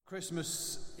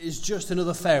Christmas is just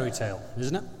another fairy tale,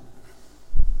 isn't it?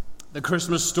 The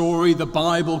Christmas story, the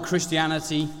Bible,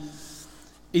 Christianity,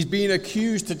 is being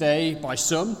accused today by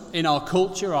some in our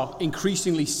culture, our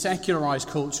increasingly secularized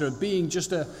culture, of being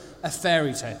just a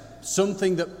fairy tale,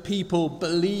 something that people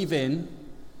believe in,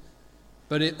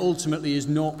 but it ultimately is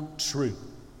not true.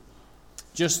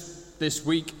 Just this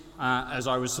week, as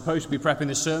I was supposed to be prepping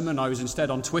this sermon, I was instead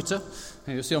on Twitter.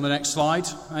 And you'll see on the next slide.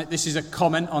 This is a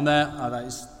comment on there. That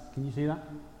is. Can you see that?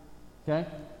 Okay.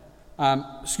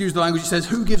 Excuse the language. It says,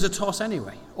 "Who gives a toss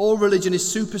anyway? All religion is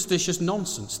superstitious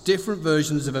nonsense. Different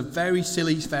versions of a very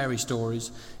silly fairy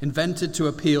stories invented to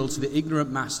appeal to the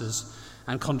ignorant masses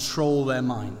and control their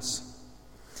minds."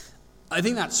 I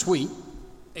think that tweet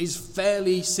is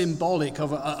fairly symbolic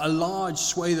of a large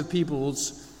swathe of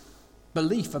people's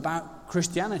belief about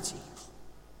Christianity.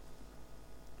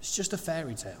 It's just a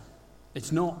fairy tale.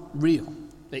 It's not real.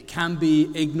 It can be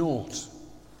ignored.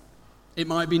 It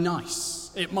might be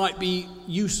nice. It might be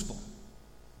useful.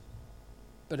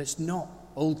 But it's not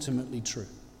ultimately true.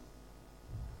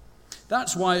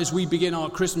 That's why as we begin our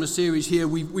Christmas series here,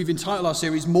 we've entitled our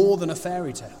series More Than a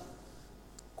Fairy Tale?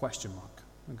 Question mark.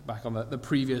 Look back on the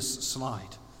previous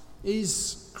slide.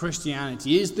 Is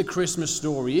Christianity, is the Christmas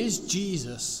story, is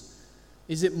Jesus,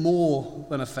 is it more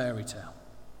than a fairy tale?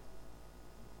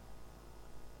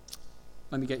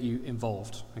 Let me get you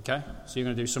involved, okay? So you're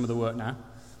going to do some of the work now.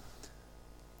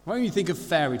 When you think of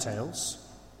fairy tales,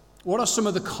 what are some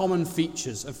of the common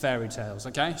features of fairy tales,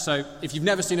 okay? So if you've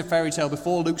never seen a fairy tale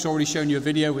before, Luke's already shown you a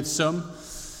video with some.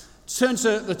 Turn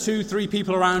to the 2-3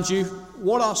 people around you.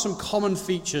 What are some common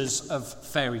features of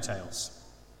fairy tales?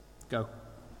 Go.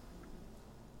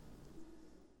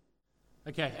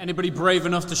 Okay, anybody brave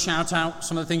enough to shout out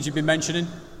some of the things you've been mentioning?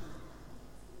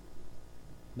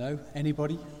 No?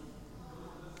 Anybody?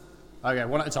 Okay,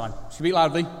 one at a time. Speak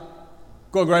loudly.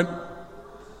 Go on, Graham.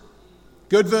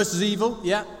 Good versus evil,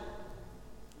 yeah.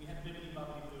 We had Bibbidi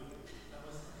Bobbidi Boo.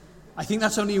 I think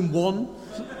that's only in one.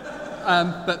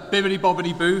 But Bibbidi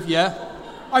Bobbidi Boo, yeah.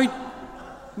 I mean,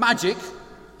 magic,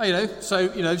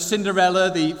 so, Cinderella,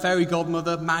 the fairy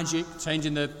godmother, magic,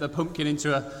 changing the pumpkin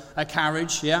into a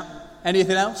carriage, yeah.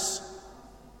 Anything else?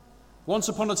 Once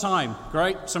Upon a Time,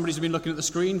 great. Somebody's been looking at the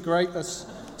screen, great, that's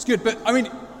good. But, I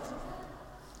mean,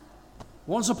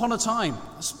 Once Upon a Time.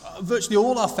 Virtually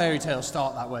all our fairy tales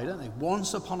start that way, don't they?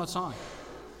 Once Upon a Time.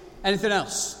 Anything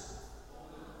else?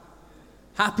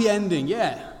 Happy ending,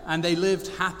 yeah. And they lived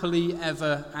happily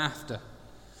ever after.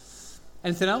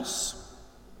 Anything else?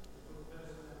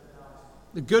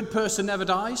 The good person never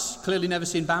dies. Clearly never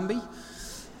seen Bambi.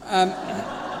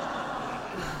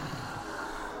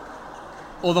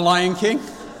 Or The Lion King.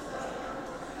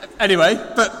 Anyway,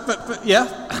 but yeah.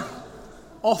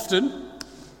 Often.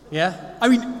 Yeah, I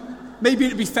mean, maybe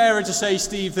it'd be fairer to say,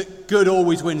 Steve, that good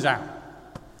always wins out.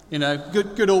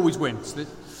 Good always wins.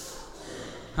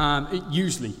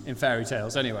 Usually in fairy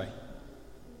tales, anyway.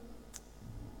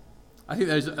 I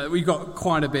think we've got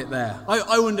quite a bit there.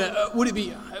 I wonder, would it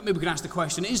be? Maybe we can ask the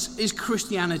question: Is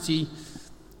Christianity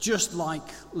just like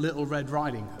Little Red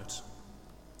Riding Hood?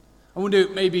 I wonder,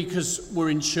 maybe because we're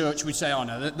in church, we'd say, "Oh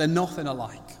no, they're nothing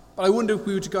alike." But I wonder if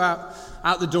we were to go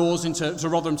out the doors into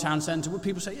Rotherham Town Centre, would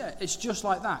people say, yeah, it's just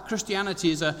like that?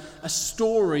 Christianity is a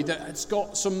story that's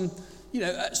got some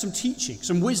teaching,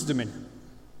 some wisdom in it.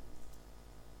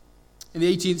 In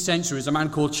the 18th century, there's a man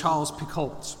called Charles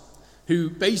Picoult, who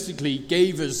basically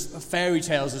gave us fairy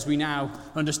tales as we now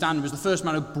understand them. He was the first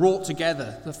man who brought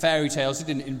together the fairy tales. He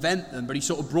didn't invent them, but he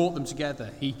sort of brought them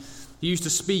together. He used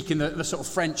to speak in the sort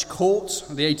of French court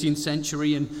of the 18th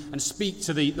century and speak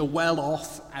to the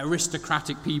well-off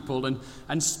aristocratic people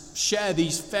and share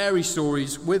these fairy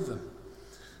stories with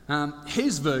them.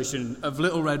 His version of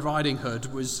Little Red Riding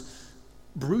Hood was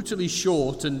brutally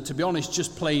short and, to be honest,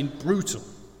 just plain brutal.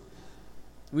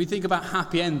 When we think about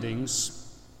happy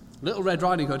endings, Little Red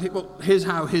Riding Hood, well, here's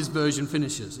how his version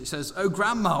finishes. It says, "Oh,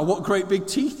 Grandma, what great big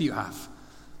teeth you have,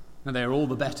 and they are all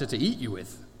the better to eat you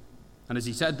with." And as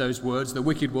he said those words, the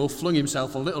wicked wolf flung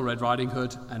himself on Little Red Riding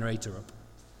Hood and ate her up.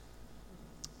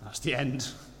 That's the end.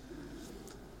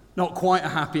 Not quite a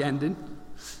happy ending.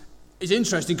 It's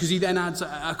interesting because he then adds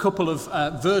a couple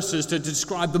of verses to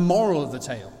describe the moral of the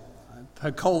tale.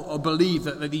 Picoult believed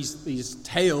that these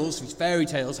tales, these fairy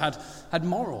tales, had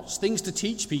morals, things to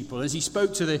teach people. As he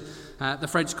spoke to the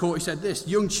French court, he said this: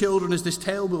 "Young children, as this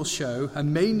tale will show,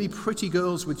 and mainly pretty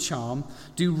girls with charm,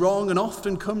 do wrong and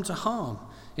often come to harm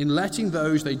in letting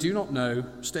those they do not know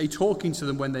stay talking to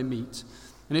them when they meet.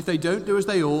 And if they don't do as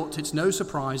they ought, it's no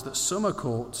surprise that some are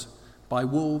caught by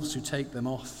wolves who take them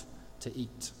off to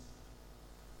eat."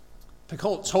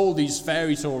 Picoult told these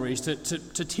fairy stories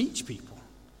to teach people.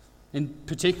 In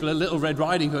particular, Little Red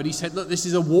Riding Hood, he said, look, this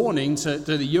is a warning to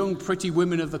the young, pretty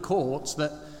women of the courts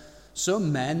that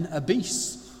some men are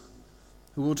beasts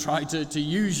who will try to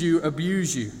use you,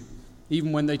 abuse you,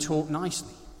 even when they talk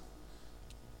nicely.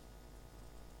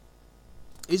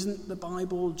 Isn't the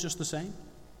Bible just the same?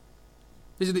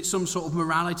 Isn't it some sort of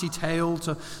morality tale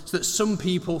so that some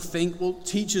people think, well,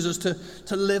 teaches us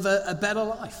to live a better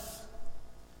life?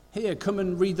 Here, come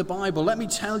and read the Bible. Let me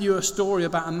tell you a story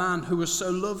about a man who was so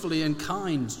lovely and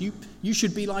kind. You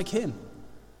should be like him.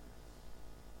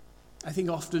 I think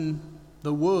often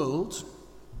the world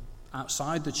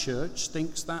outside the church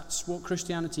thinks that's what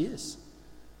Christianity is.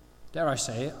 Dare I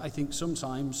say it, I think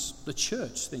sometimes the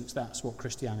church thinks that's what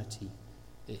Christianity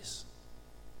is.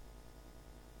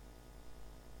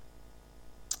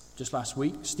 Just last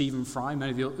week, Stephen Fry,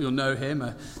 many of you'll know him,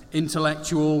 an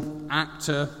intellectual,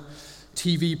 actor,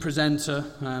 TV presenter,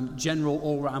 general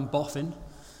all-round boffin,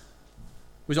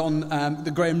 was on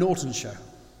the Graham Norton show,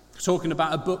 talking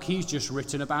about a book he's just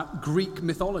written about Greek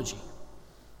mythology.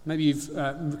 Maybe you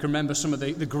can remember some of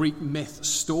the Greek myth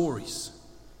stories.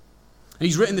 And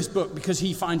he's written this book because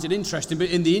he finds it interesting, but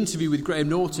in the interview with Graham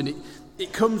Norton,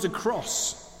 it comes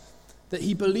across that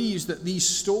he believes that these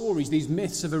stories, these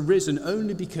myths have arisen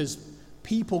only because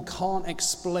people can't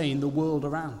explain the world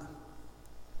around them.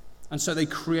 And so they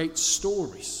create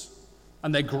stories.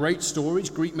 And they're great stories.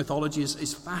 Greek mythology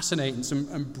is fascinating,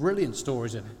 some brilliant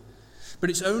stories in it. But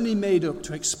it's only made up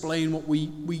to explain what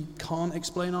we can't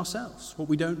explain ourselves, what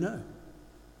we don't know.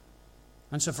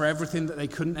 And so for everything that they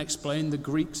couldn't explain, the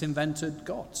Greeks invented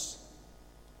gods.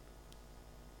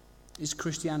 Is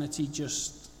Christianity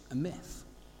just a myth?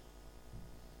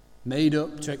 Made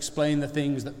up to explain the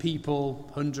things that people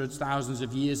hundreds, thousands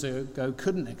of years ago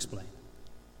couldn't explain?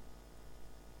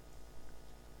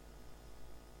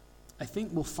 I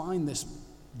think we'll find this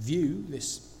view,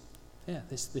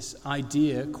 this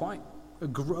idea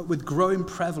with growing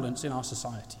prevalence in our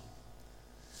society.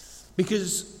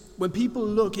 Because when people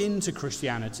look into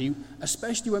Christianity,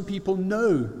 especially when people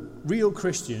know real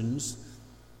Christians,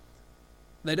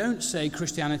 they don't say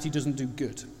Christianity doesn't do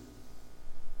good.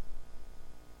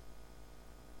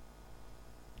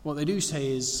 What they do say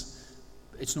is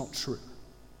it's not true.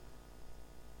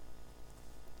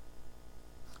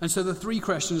 And so the three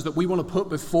questions that we want to put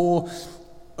before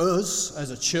us as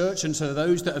a church and to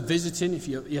those that are visiting, if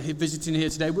you're visiting here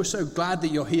today, we're so glad that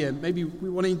you're here. Maybe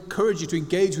we want to encourage you to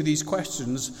engage with these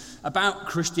questions about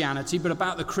Christianity, but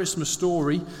about the Christmas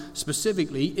story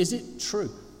specifically. Is it true?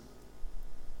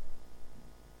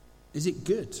 Is it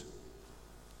good?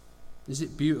 Is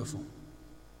it beautiful?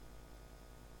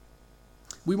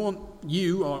 We want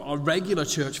you, our regular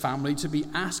church family, to be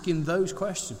asking those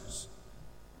questions.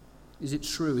 Is it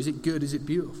true? Is it good? Is it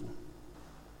beautiful?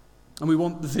 And we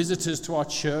want the visitors to our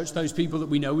church, those people that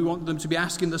we know, we want them to be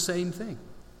asking the same thing.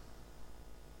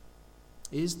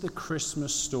 Is the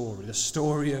Christmas story, the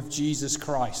story of Jesus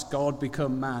Christ, God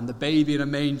become man, the baby in a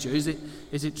manger, is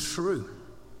it true?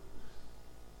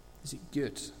 Is it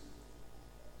good?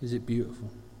 Is it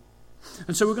beautiful?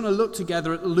 And so we're going to look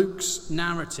together at Luke's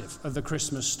narrative of the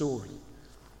Christmas story.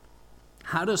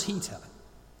 How does he tell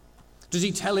it? Does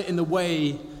he tell it in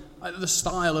the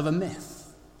style of a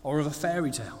myth or of a fairy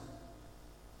tale?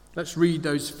 Let's read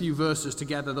those few verses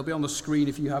together. They'll be on the screen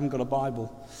if you haven't got a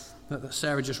Bible that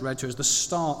Sarah just read to us, the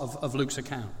start of Luke's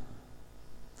account.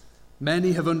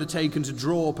 Many have undertaken to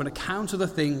draw up an account of the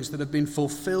things that have been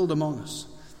fulfilled among us,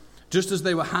 just as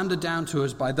they were handed down to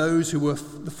us by those who were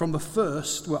from the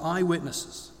first were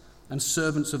eyewitnesses and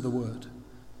servants of the word.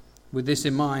 With this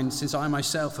in mind, since I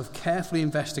myself have carefully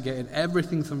investigated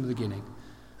everything from the beginning,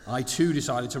 I too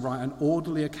decided to write an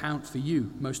orderly account for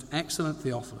you, most excellent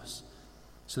Theophilus,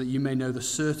 so that you may know the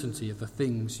certainty of the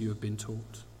things you have been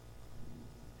taught.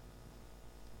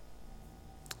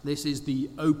 This is the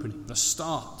opening, the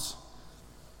start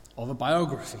of a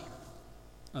biography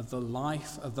of the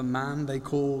life of the man they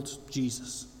called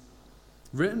Jesus,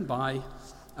 written by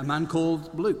a man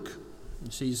called Luke.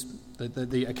 You see,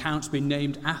 the account's been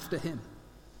named after him.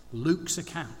 Luke's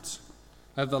account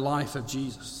of the life of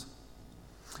Jesus.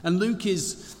 And Luke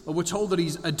we're told that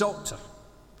he's a doctor.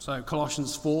 So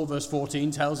Colossians 4 verse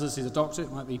 14 tells us he's a doctor.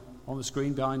 It might be on the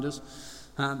screen behind us.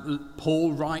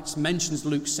 Paul mentions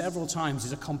Luke several times.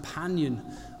 He's a companion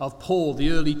of Paul, the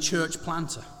early church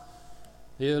planter,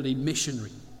 the early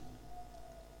missionary.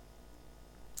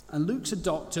 And Luke's a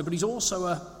doctor, but he's also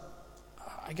a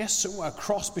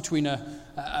cross between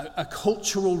a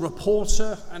cultural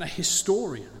reporter and a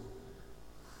historian.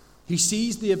 He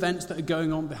sees the events that are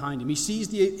going on behind him. He sees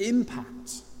the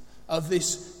impact of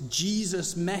this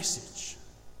Jesus message,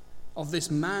 of this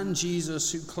man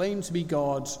Jesus who claimed to be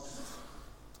God,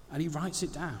 and he writes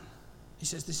it down. He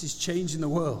says this is changing the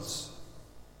world.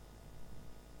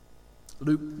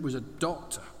 Luke was a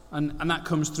doctor, and that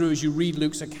comes through as you read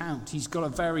Luke's account. He's got a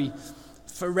very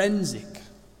forensic,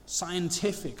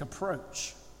 scientific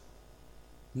approach,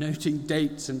 noting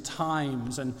dates and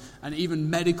times and even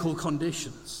medical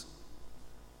conditions.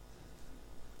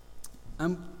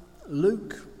 And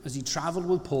Luke, as he travelled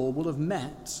with Paul, will have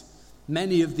met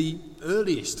many of the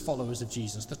earliest followers of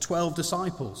Jesus, the 12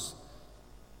 disciples.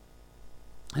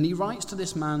 And he writes to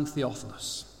this man,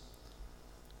 Theophilus.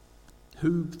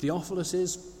 Who Theophilus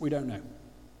is, we don't know.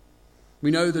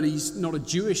 We know that he's not a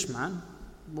Jewish man.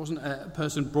 He wasn't a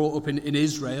person brought up in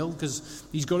Israel, because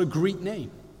he's got a Greek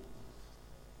name.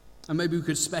 And maybe we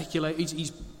could speculate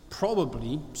he's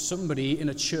probably somebody in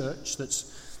a church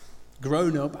that's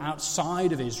grown up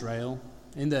outside of Israel,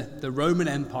 in the Roman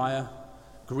Empire,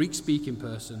 Greek-speaking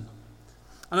person.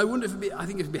 And I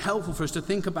think it would be helpful for us to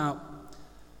think about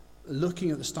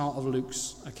looking at the start of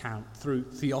Luke's account through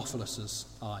Theophilus'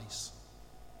 eyes.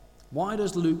 Why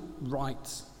does Luke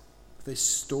write this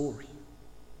story?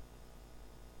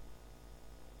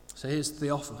 So here's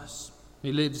Theophilus.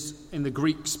 He lives in the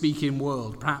Greek-speaking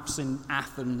world, perhaps in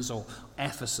Athens or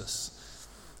Ephesus.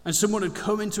 And someone had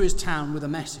come into his town with a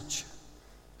message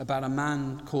about a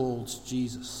man called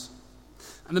Jesus.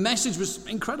 And the message was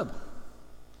incredible.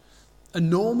 A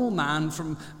normal man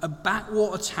from a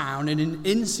backwater town in an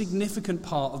insignificant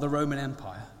part of the Roman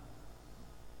Empire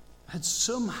had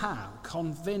somehow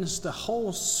convinced a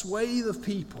whole swathe of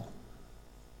people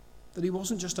that he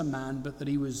wasn't just a man, but that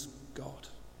he was God.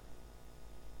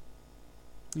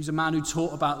 He's a man who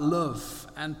taught about love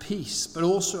and peace, but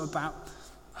also about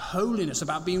holiness,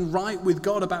 about being right with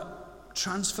God, about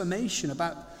transformation,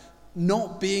 about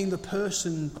not being the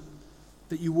person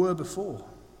that you were before.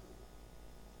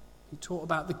 He taught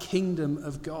about the kingdom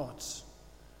of God.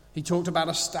 He talked about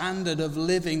a standard of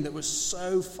living that was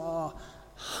so far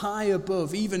high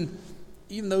above even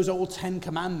those old 10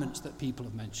 commandments that people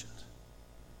have mentioned.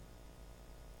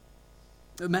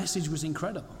 The message was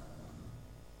incredible,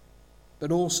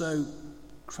 but also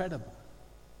credible.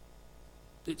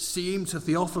 It seemed to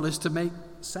Theophilus to make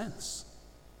sense.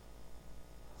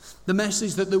 The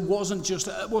message that there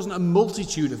wasn't a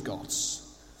multitude of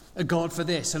gods, a God for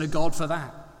this and a God for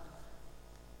that,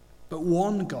 but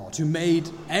one God who made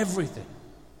everything,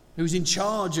 who's in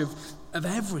charge of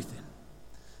everything.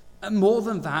 And more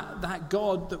than that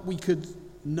God that we could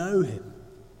know him.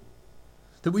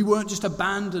 That we weren't just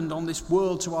abandoned on this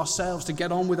world to ourselves to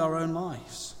get on with our own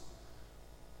lives.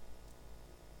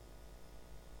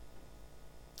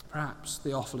 Perhaps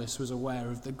Theophilus was aware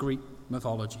of the Greek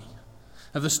mythology,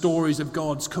 of the stories of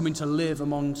gods coming to live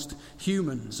amongst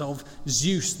humans, of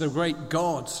Zeus, the great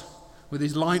god, with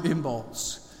his lightning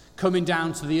bolts, coming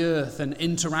down to the earth and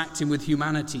interacting with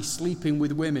humanity, sleeping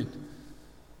with women.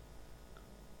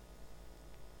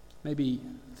 Maybe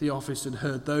Theophilus had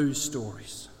heard those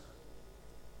stories.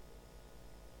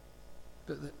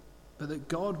 But that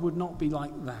God would not be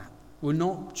like that, would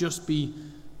not just be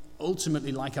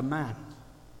ultimately like a man,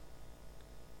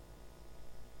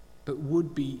 but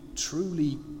would be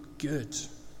truly good.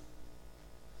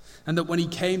 And that when he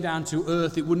came down to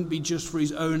earth, it wouldn't be just for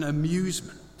his own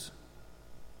amusement,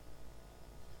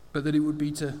 but that it would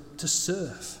be to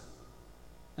serve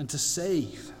and to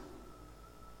save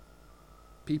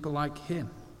people like him.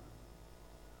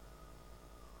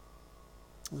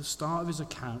 At the start of his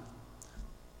account,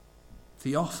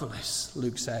 Theophilus,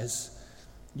 Luke says,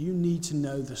 you need to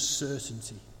know the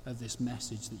certainty of this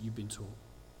message that you've been taught.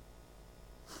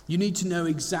 You need to know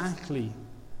exactly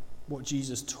what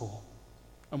Jesus taught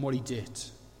and what he did,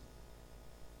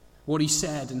 what he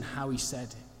said and how he said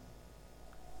it.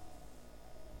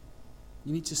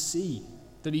 You need to see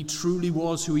that he truly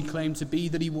was who he claimed to be,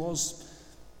 that he was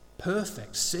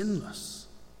perfect, sinless,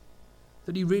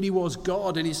 that he really was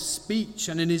God in his speech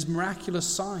and in his miraculous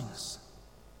signs.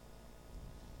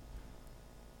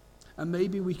 And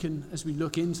maybe we can, as we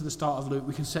look into the start of Luke,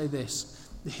 we can say this.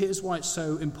 Here's why it's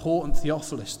so important,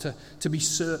 Theophilus, to be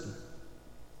certain.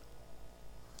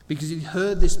 Because he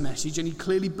heard this message and he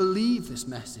clearly believed this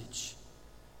message.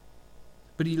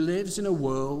 But he lives in a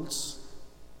world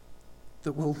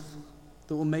that will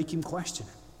make him question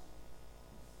it.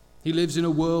 He lives in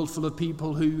a world full of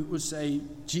people who would say,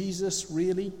 Jesus,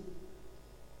 really?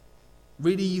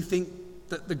 Really, you think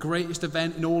that the greatest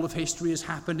event in all of history has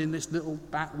happened in this little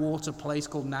backwater place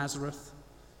called Nazareth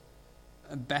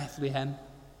and Bethlehem,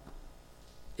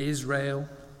 Israel?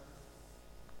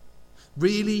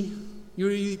 Really?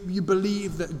 You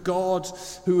believe that God,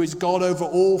 who is God over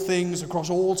all things across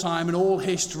all time and all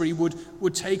history,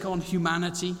 would take on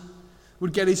humanity,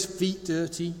 would get his feet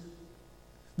dirty,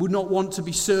 would not want to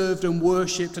be served and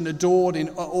worshipped and adored in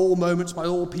all moments by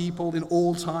all people in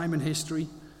all time and history.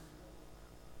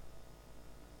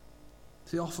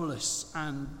 Theophilus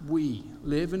and we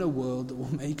live in a world that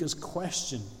will make us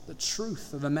question the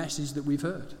truth of the message that we've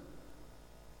heard.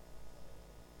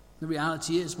 The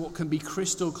reality is, what can be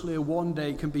crystal clear one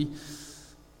day can be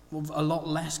a lot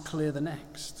less clear the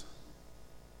next.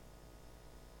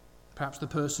 Perhaps the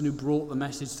person who brought the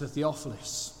message to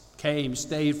Theophilus came,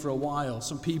 stayed for a while.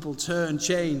 Some people turned,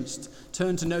 changed,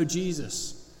 turned to know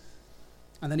Jesus.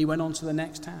 And then he went on to the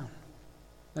next town,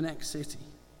 the next city.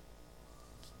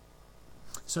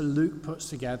 So Luke puts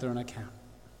together an account.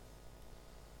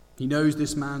 He knows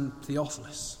this man,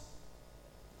 Theophilus.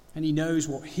 And he knows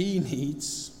what he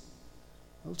needs.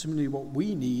 Ultimately, what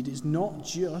we need is not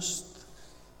just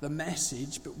the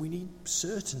message, but we need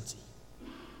certainty.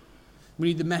 We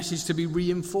need the message to be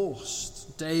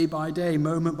reinforced day by day,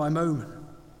 moment by moment.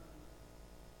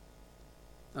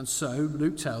 And so,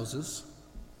 Luke tells us,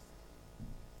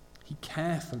 he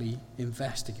carefully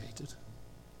investigated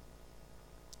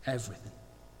everything.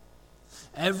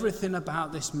 Everything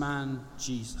about this man,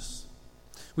 Jesus.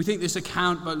 We think this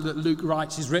account that Luke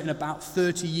writes is written about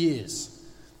 30 years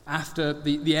after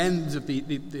the end of the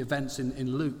events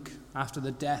in Luke, after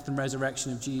the death and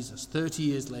resurrection of Jesus, 30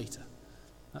 years later.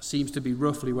 That seems to be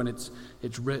roughly when it's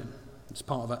written. It's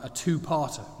part of a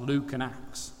two-parter, Luke and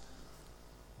Acts.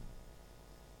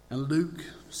 And Luke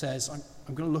says,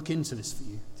 I'm going to look into this for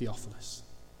you, Theophilus.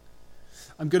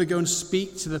 I'm going to go and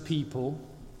speak to the people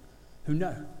who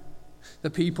know, the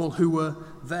people who were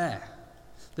there,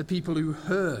 the people who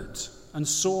heard and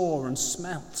saw and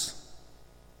smelt.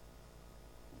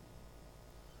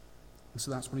 And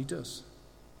so that's what he does.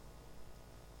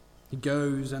 He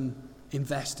goes and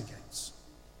investigates.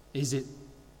 Is it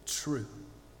true?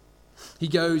 He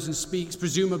goes and speaks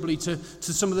presumably to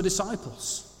some of the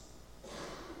disciples.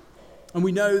 And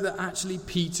we know that actually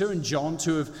Peter and John,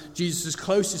 two of Jesus'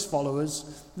 closest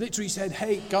followers, literally said,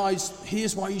 hey guys,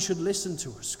 here's why you should listen to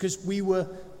us, because we were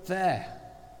there.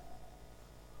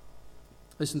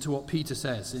 Listen to what Peter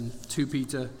says in 2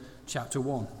 Peter chapter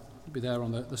 1. It'll be there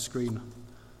on the screen.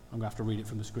 I'm going to have to read it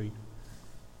from the screen.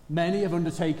 Many have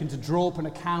undertaken to draw up an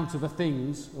account of the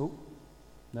things. Oh,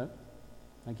 no.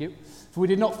 Thank you. For we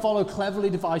did not follow cleverly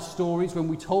devised stories when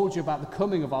we told you about the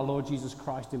coming of our Lord Jesus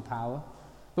Christ in power,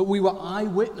 but we were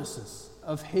eyewitnesses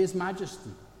of his majesty.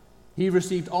 He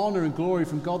received honor and glory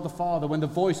from God the Father when the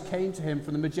voice came to him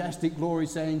from the majestic glory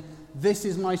saying, "This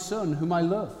is my Son whom I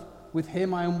love. With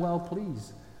him I am well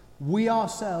pleased." We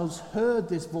ourselves heard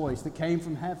this voice that came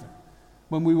from heaven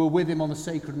when we were with him on the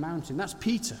sacred mountain. That's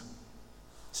Peter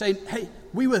saying, hey,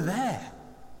 we were there.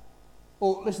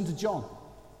 Or listen to John.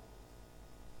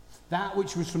 That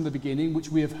which was from the beginning, which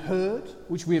we have heard,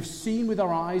 which we have seen with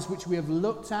our eyes, which we have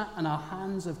looked at and our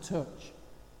hands have touched.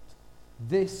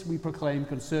 This we proclaim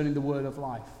concerning the word of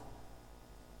life.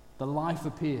 The life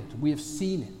appeared. We have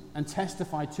seen it and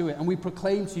testified to it. And we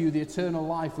proclaim to you the eternal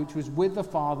life which was with the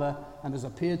Father and has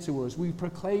appeared to us. We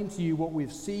proclaim to you what we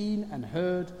have seen and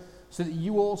heard, so that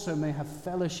you also may have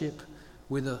fellowship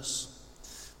with us.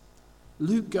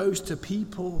 Luke goes to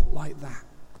people like that.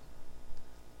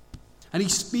 And he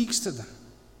speaks to them.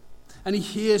 And he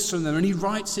hears from them. And he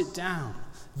writes it down.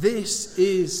 This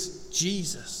is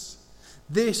Jesus.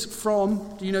 This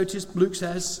from, do you notice Luke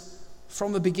says,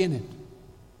 from the beginning.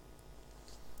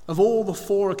 Of all the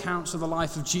 4 accounts of the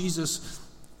life of Jesus,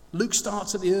 Luke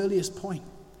starts at the earliest point.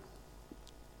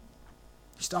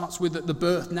 He starts with the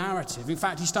birth narrative. In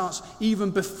fact, he starts even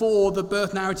before the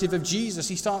birth narrative of Jesus.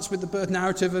 He starts with the birth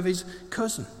narrative of his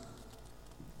cousin,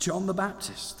 John the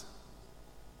Baptist.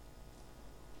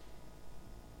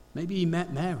 Maybe he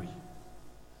met Mary.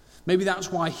 Maybe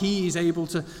that's why he is able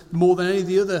to, more than any of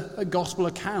the other gospel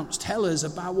accounts, tell us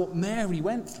about what Mary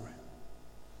went through.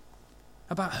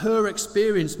 About her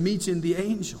experience meeting the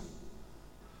angel.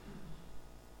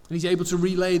 And he's able to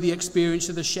relay the experience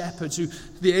of the shepherds who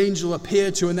the angel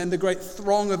appeared to, and then the great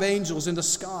throng of angels in the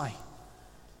sky.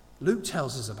 Luke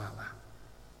tells us about that.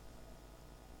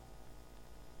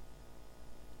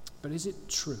 But is it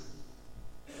true?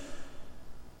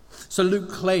 So Luke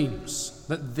claims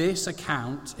that this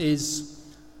account is,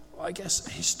 well, I guess,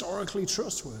 historically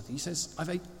trustworthy. He says,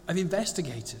 I've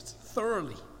investigated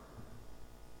thoroughly.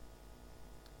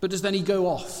 But does then he go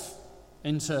off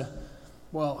into,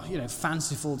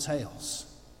 fanciful tales?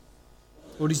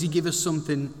 Or does he give us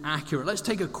something accurate? Let's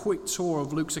take a quick tour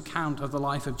of Luke's account of the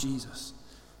life of Jesus.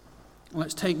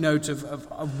 Let's take note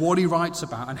of what he writes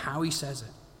about and how he says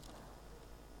it.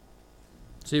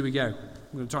 So here we go.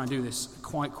 I'm going to try and do this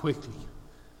quite quickly.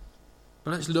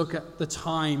 But let's look at the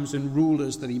times and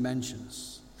rulers that he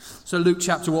mentions. So Luke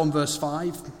chapter 1 verse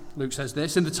 5, Luke says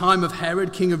this: "In the time of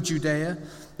Herod, king of Judea,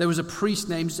 there was a priest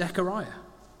named Zechariah."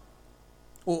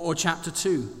 Or chapter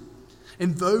 2,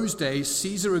 "In those days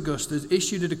Caesar Augustus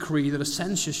issued a decree that a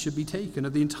census should be taken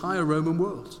of the entire Roman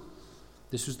world.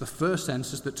 This was the first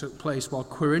census that took place while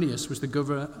Quirinius was the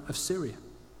governor of Syria."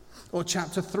 Or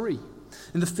chapter 3,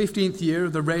 "In the 15th year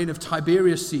of the reign of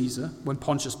Tiberius Caesar, when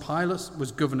Pontius Pilate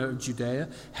was governor of Judea,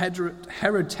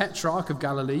 Herod tetrarch of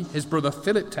Galilee, his brother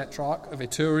Philip tetrarch of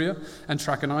Iturea and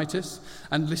Trachonitis,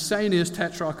 and Lysanias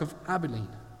tetrarch of Abilene.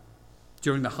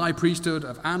 During the high priesthood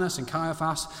of Annas and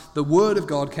Caiaphas, the word of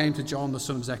God came to John, the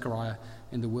son of Zechariah,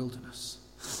 in the wilderness."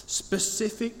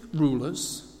 Specific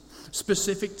rulers,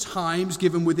 specific times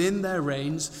given within their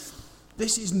reigns.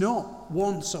 This is not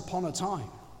once upon a time.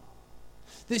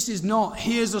 This is not,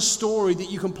 here's a story that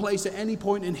you can place at any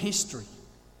point in history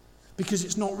because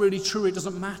it's not really true, it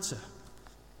doesn't matter.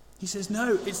 He says,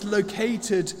 no, it's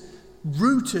located,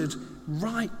 rooted,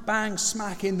 right bang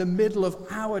smack in the middle of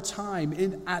our time,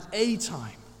 at a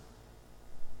time.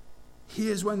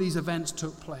 Here's when these events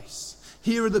took place.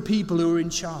 Here are the people who are in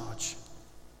charge.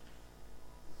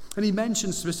 And he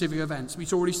mentions specific events.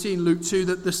 We've already seen Luke 2,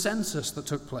 that the census that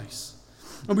took place.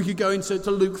 And we could go into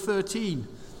Luke 13,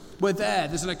 where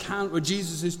there's an account where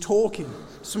Jesus is talking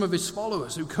to some of his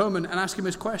followers who come and ask him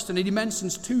his question. And he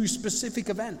mentions 2 specific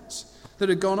events that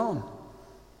had gone on.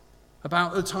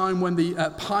 About the time when the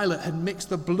Pilate had mixed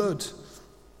the blood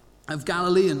of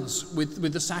Galileans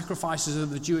with the sacrifices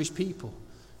of the Jewish people.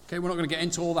 Okay, we're not going to get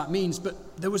into all that means,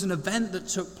 but there was an event that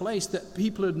took place that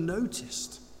people had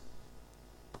noticed.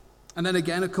 And then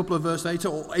again, a couple of verses later,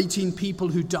 or 18 people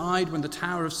who died when the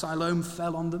Tower of Siloam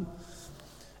fell on them.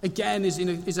 Again, is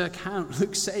an account,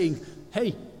 Luke saying,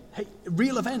 hey,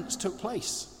 real events took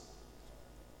place.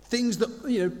 Things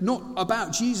that, not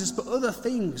about Jesus, but other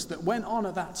things that went on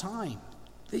at that time.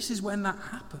 This is when that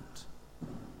happened.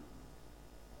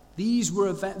 These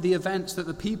were the events that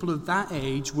the people of that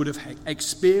age would have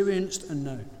experienced and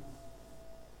known.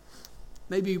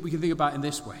 Maybe we can think about it in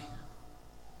this way.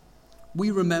 We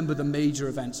remember the major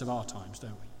events of our times,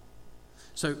 don't we?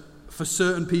 So for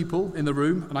certain people in the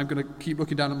room, and I'm going to keep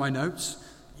looking down at my notes,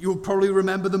 you'll probably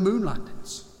remember the moon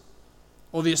landings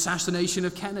or the assassination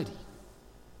of Kennedy.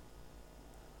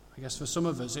 I guess for some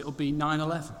of us it'll be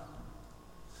 9/11.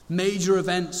 Major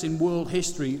events in world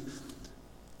history,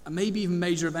 and maybe even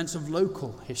major events of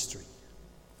local history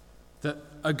that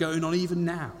are going on even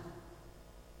now.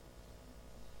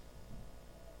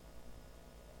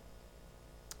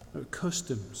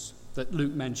 Customs that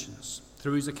Luke mentions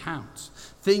through his accounts,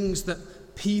 things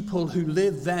that people who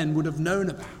lived then would have known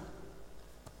about.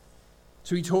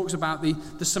 So he talks about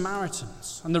the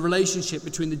Samaritans and the relationship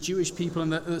between the Jewish people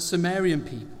and the Samaritan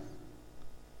people.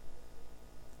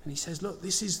 And he says, look,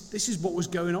 this is what was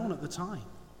going on at the time.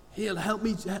 Here,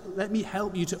 let me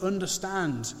help you to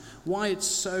understand why it's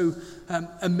so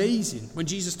amazing when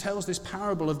Jesus tells this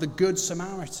parable of the Good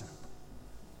Samaritan.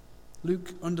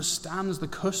 Luke understands the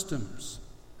customs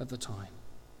of the time.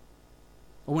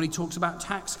 Or when he talks about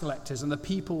tax collectors and the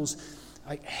people's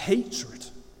hatred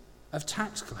of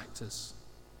tax collectors.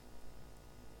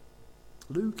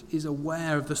 Luke is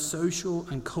aware of the social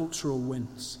and cultural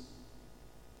winds.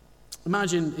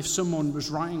 Imagine if someone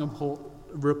was writing a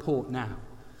report now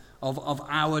of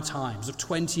our times, of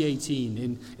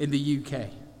 2018 in the UK.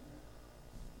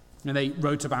 And they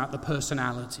wrote about the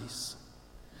personalities.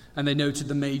 And they noted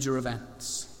the major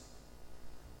events.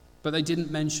 But they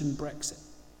didn't mention Brexit.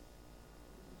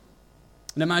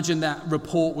 And imagine that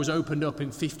report was opened up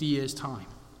in 50 years' time.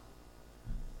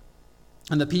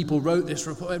 And the people read this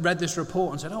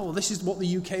report and said, oh, well, this is what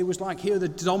the UK was like. Here are the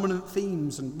dominant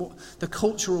themes and what the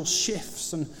cultural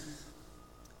shifts. And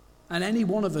any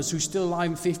one of us who's still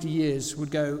alive in 50 years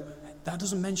would go, that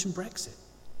doesn't mention Brexit.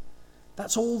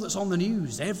 That's all that's on the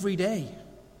news every day.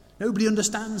 Nobody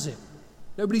understands it.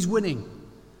 Nobody's winning.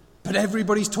 But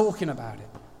everybody's talking about it.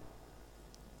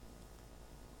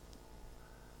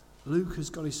 Luke has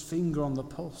got his finger on the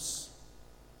pulse.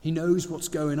 He knows what's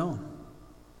going on.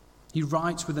 He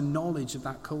writes with a knowledge of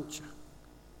that culture.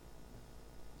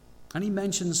 And he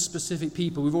mentions specific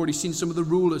people. We've already seen some of the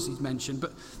rulers he's mentioned,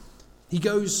 but he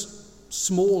goes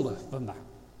smaller than that.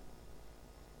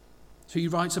 So he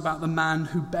writes about the man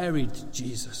who buried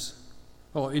Jesus,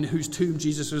 or in whose tomb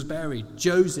Jesus was buried,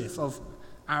 Joseph of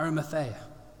Arimathea.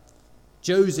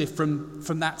 Joseph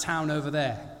from that town over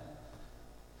there.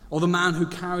 Or the man who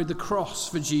carried the cross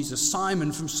for Jesus,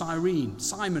 Simon from Cyrene,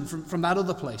 Simon from that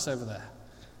other place over there.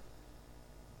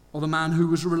 Or the man who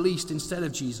was released instead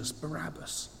of Jesus,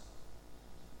 Barabbas.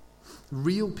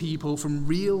 Real people from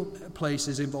real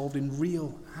places involved in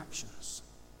real actions.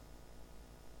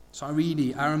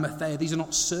 Cyrene, Arimathea, these are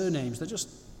not surnames, they're just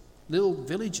little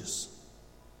villages,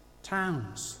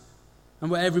 towns, and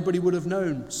where everybody would have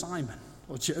known Simon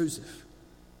or Joseph.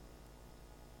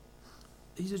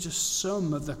 These are just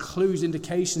some of the clues,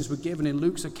 indications we're given in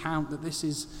Luke's account that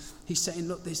he's saying,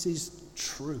 look, this is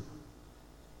true.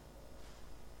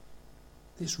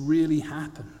 This really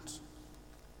happened.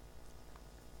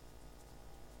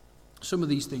 Some of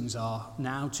these things are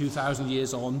now, 2,000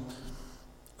 years on,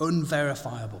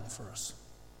 unverifiable for us.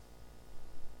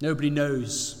 Nobody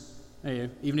knows,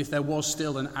 even if there was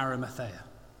still an Arimathea.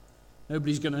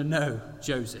 Nobody's going to know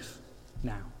Joseph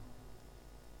now.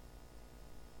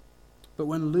 But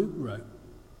when Luke wrote,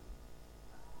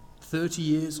 30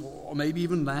 years or maybe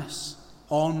even less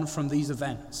on from these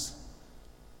events,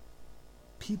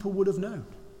 people would have known.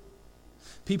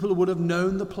 People would have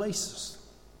known the places.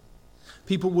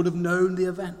 People would have known the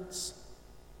events.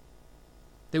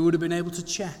 They would have been able to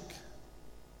check.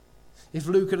 If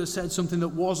Luke had said something that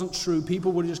wasn't true,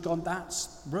 people would have just gone,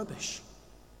 that's rubbish.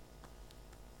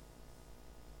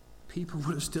 People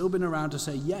would have still been around to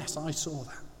say, yes, I saw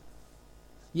that.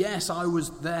 Yes, I was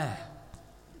there.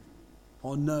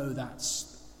 Or no,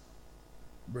 that's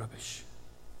rubbish.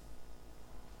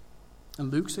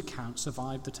 And Luke's account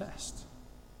survived the test.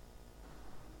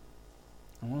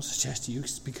 I want to suggest to you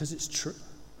it's because it's true.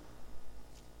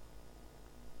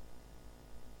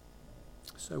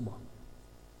 So what?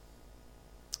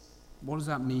 What does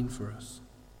that mean for us?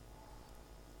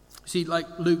 See, like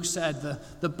Luke said,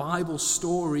 the Bible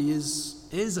story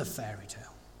is a fairy tale.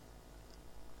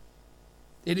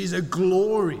 It is a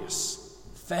glorious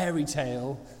fairy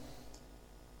tale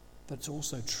that's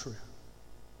also true.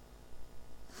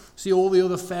 See, all the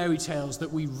other fairy tales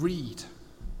that we read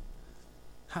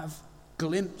have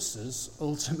glimpses,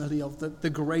 ultimately, of the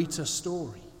greater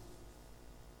story.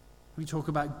 We talk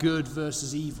about good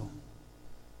versus evil.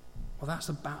 Well, that's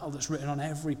a battle that's written on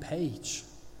every page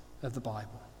of the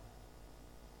Bible.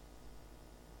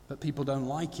 But people don't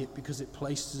like it because it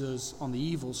places us on the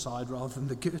evil side rather than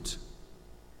the good.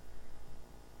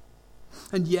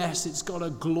 And yes, it's got a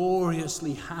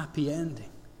gloriously happy ending.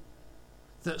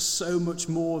 That's so much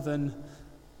more than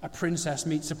a princess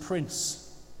meets a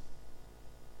prince.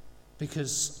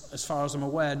 Because, as far as I'm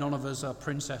aware, none of us are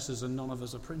princesses and none of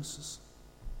us are princes.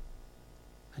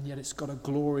 And yet it's got a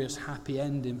glorious happy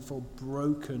ending for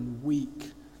broken,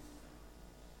 weak,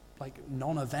 like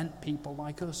non-event people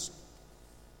like us.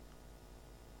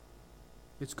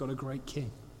 It's got a great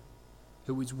king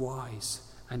who is wise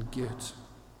and good.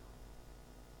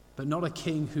 But not a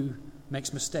king who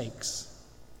makes mistakes,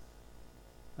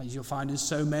 as you'll find in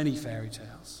so many fairy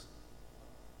tales.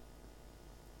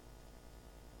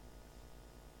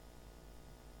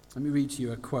 Let me read to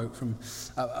you a quote from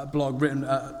a blog written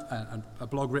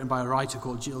by a writer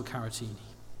called Jill Caratini.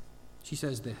 She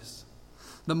says this: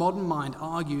 "The modern mind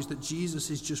argues that Jesus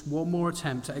is just one more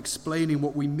attempt at explaining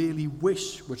what we merely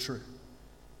wish were true.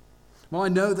 While I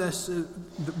know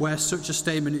where such a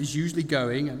statement is usually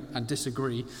going and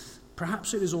disagree,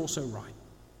 perhaps it is also right.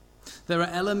 There are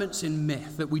elements in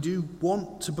myth that we do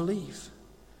want to believe.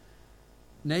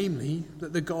 Namely,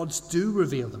 that the gods do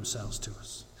reveal themselves to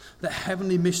us, that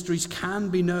heavenly mysteries can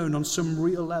be known on some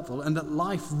real level, and that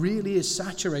life really is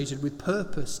saturated with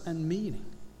purpose and meaning."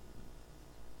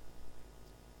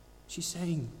 She's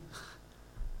saying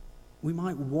we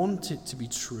might want it to be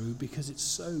true because it's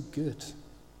so good.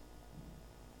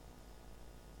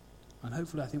 And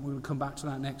hopefully I think we're going to come back to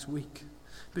that next week.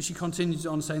 But she continues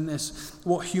on saying this: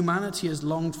 "What humanity has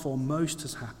longed for most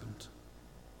has happened.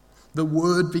 The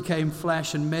Word became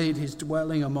flesh and made his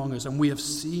dwelling among us, and we have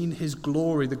seen his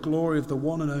glory, the glory of the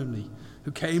one and only,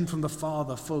 who came from the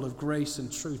Father, full of grace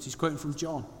and truth." He's quoting from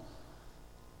John.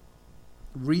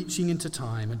 "Reaching into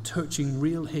time and touching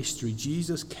real history,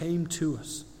 Jesus came to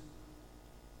us.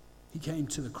 He came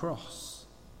to the cross,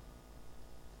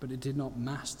 but it did not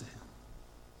master him."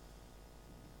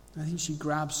 I think she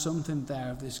grabs something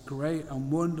there of this great and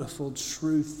wonderful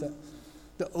truth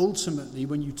that ultimately,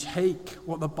 when you take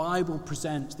what the Bible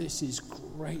presents, this is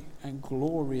great and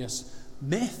glorious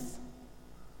myth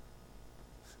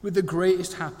with the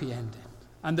greatest happy ending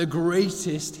and the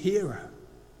greatest hero.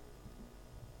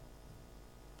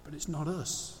 But it's not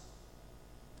us.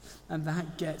 And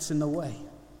that gets in the way.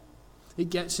 It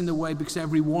gets in the way because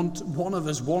every one of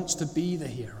us wants to be the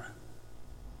hero.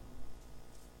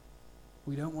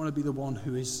 We don't want to be the one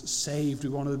who is saved. We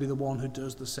want to be the one who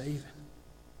does the saving.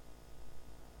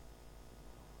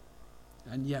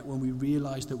 And yet when we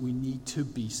realize that we need to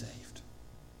be saved,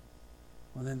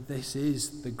 well then this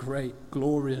is the great,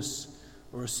 glorious,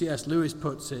 or as C.S. Lewis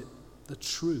puts it, the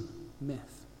true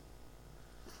myth.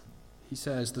 He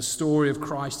says the story of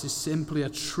Christ is simply a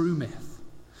true myth,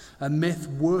 a myth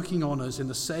working on us in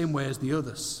the same way as the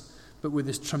others, but with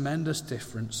this tremendous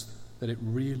difference that it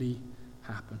really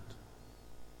happened.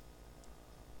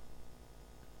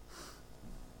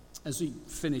 As we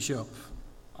finish up,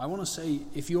 I want to say,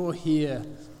 if you're here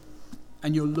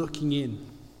and you're looking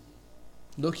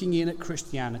in at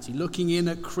Christianity, looking in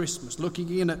at Christmas,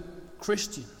 looking in at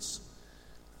Christians,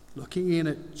 looking in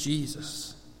at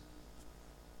Jesus,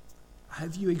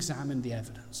 have you examined the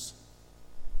evidence?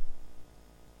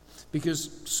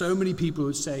 Because so many people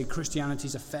who say Christianity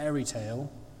is a fairy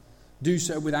tale do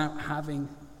so without having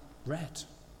read,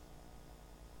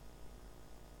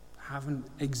 haven't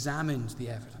examined the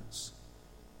evidence.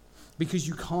 Because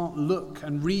you can't look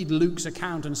and read Luke's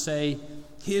account and say,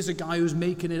 here's a guy who's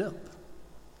making it up. At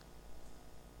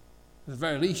the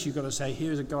very least, you've got to say,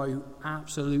 here's a guy who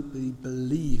absolutely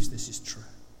believes this is true.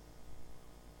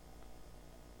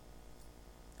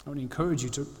 I would encourage you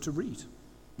to read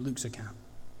Luke's account.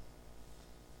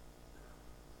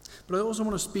 But I also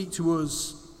want to speak to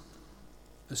us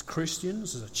as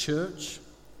Christians, as a church.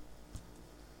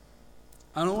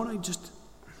 And I want to just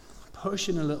push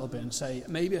in a little bit and say,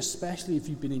 maybe especially if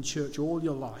you've been in church all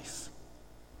your life,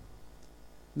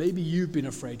 maybe you've been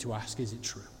afraid to ask, is it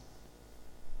true?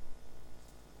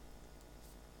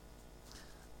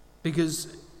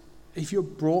 Because if you're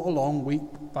brought along week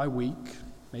by week,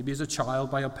 maybe as a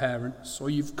child by your parents, or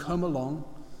you've come along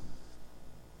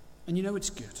and you know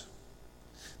it's good,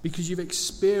 because you've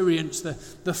experienced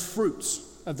the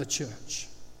fruits of the church,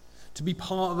 to be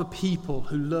part of a people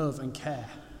who love and care.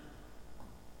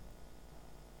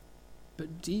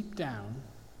 But deep down,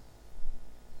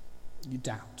 you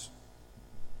doubt.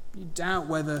 You doubt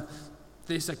whether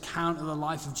this account of the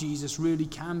life of Jesus really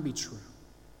can be true.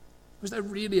 Was there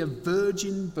really a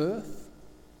virgin birth?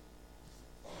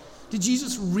 Did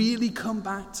Jesus really come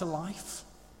back to life?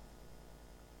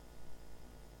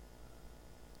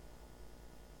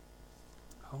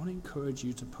 I want to encourage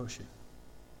you to push it,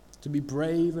 to be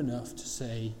brave enough to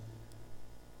say,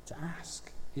 to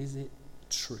ask, is it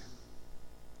true?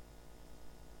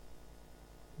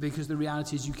 Because the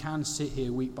reality is you can sit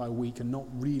here week by week and not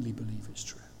really believe it's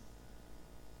true.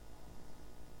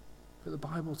 But the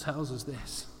Bible tells us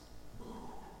this.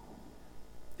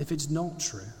 If it's not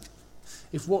true,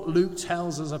 if what Luke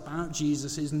tells us about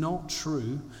Jesus is not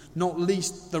true, not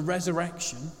least the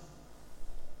resurrection,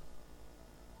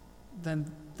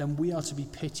 then we are to be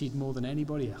pitied more than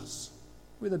anybody else.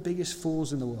 We're the biggest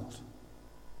fools in the world.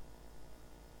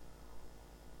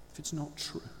 If it's not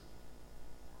true.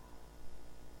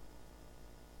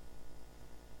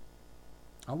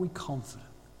 Are we confident?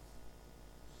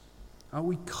 Are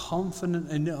we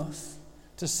confident enough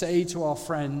to say to our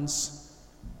friends,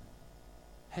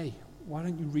 hey, why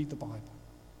don't you read the Bible?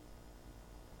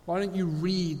 Why don't you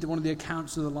read one of the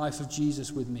accounts of the life of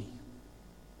Jesus with me?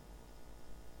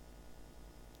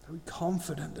 Are we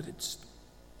confident that it's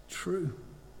true?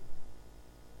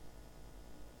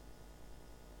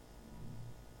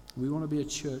 We want to be a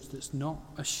church that's not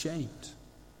ashamed.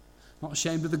 Not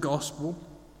ashamed of the gospel.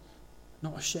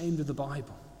 Not ashamed of the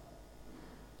Bible.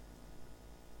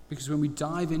 Because when we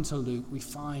dive into Luke, we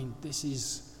find this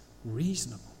is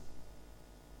reasonable.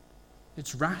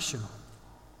 It's rational.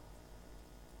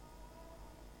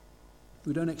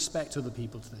 We don't expect other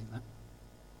people to think that.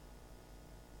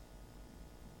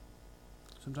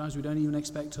 Sometimes we don't even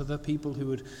expect other people who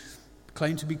would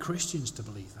claim to be Christians to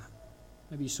believe that.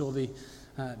 Maybe you saw the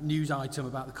news item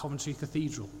about the Coventry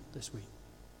Cathedral this week.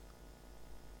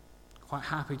 Quite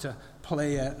happy to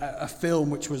play a film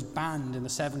which was banned in the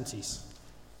 70s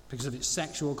because of its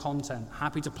sexual content.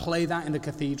 Happy to play that in the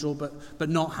cathedral, but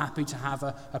not happy to have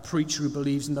a preacher who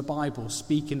believes in the Bible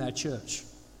speak in their church.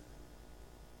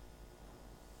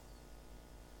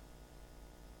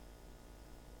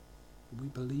 We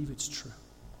believe it's true.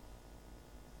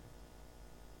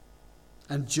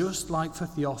 And just like for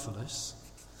Theophilus,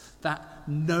 that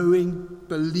knowing,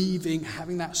 believing,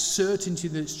 having that certainty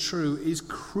that it's true is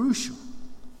crucial.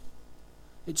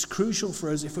 It's crucial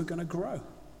for us if we're going to grow.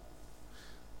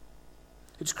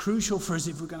 It's crucial for us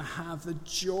if we're going to have the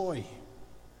joy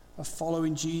of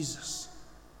following Jesus.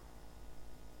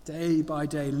 Day by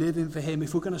day, living for him,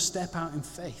 if we're going to step out in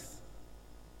faith.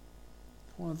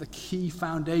 One of the key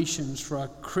foundations for a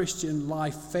Christian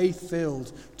life,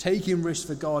 faith-filled, taking risks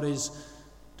for God, is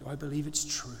Do I believe it's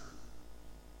true?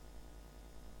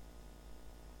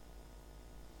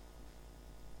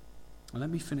 And let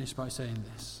me finish by saying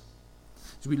this.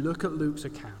 As we look at Luke's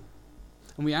account,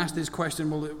 and we ask this question,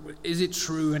 well, is it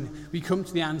true? And we come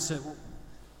to the answer, well,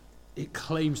 it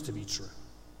claims to be true.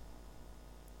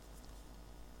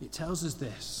 It tells us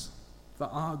this, that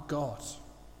our God,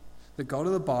 the God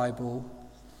of the Bible,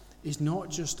 is not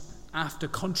just after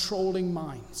controlling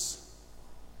minds.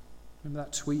 Remember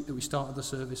that tweet that we started the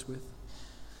service with?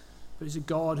 But he's a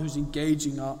God who's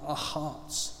engaging our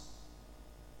hearts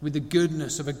with the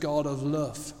goodness of a God of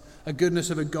love, a goodness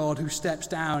of a God who steps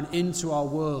down into our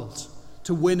world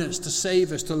to win us, to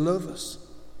save us, to love us,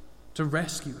 to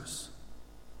rescue us.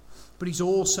 But he's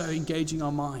also engaging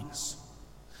our minds.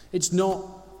 It's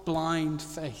not blind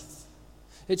faith.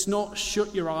 It's not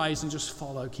shut your eyes and just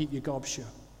follow, keep your gob shut.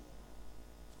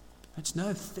 It's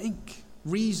no, think,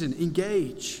 reason,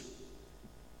 engage.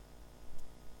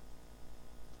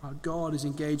 Our God is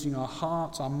engaging our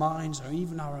hearts, our minds, or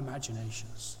even our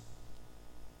imaginations.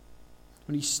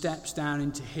 When he steps down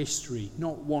into history,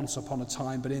 not once upon a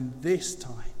time, but in this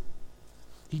time,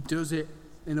 he does it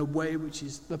in a way which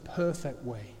is the perfect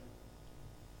way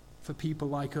for people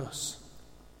like us.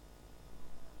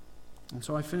 And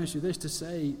so I finish with this to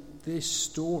say, this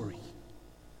story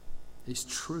is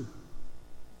true,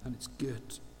 and it's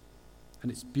good,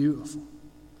 and it's beautiful,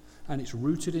 and it's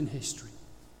rooted in history.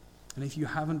 And if you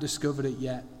haven't discovered it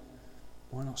yet,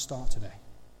 why not start today?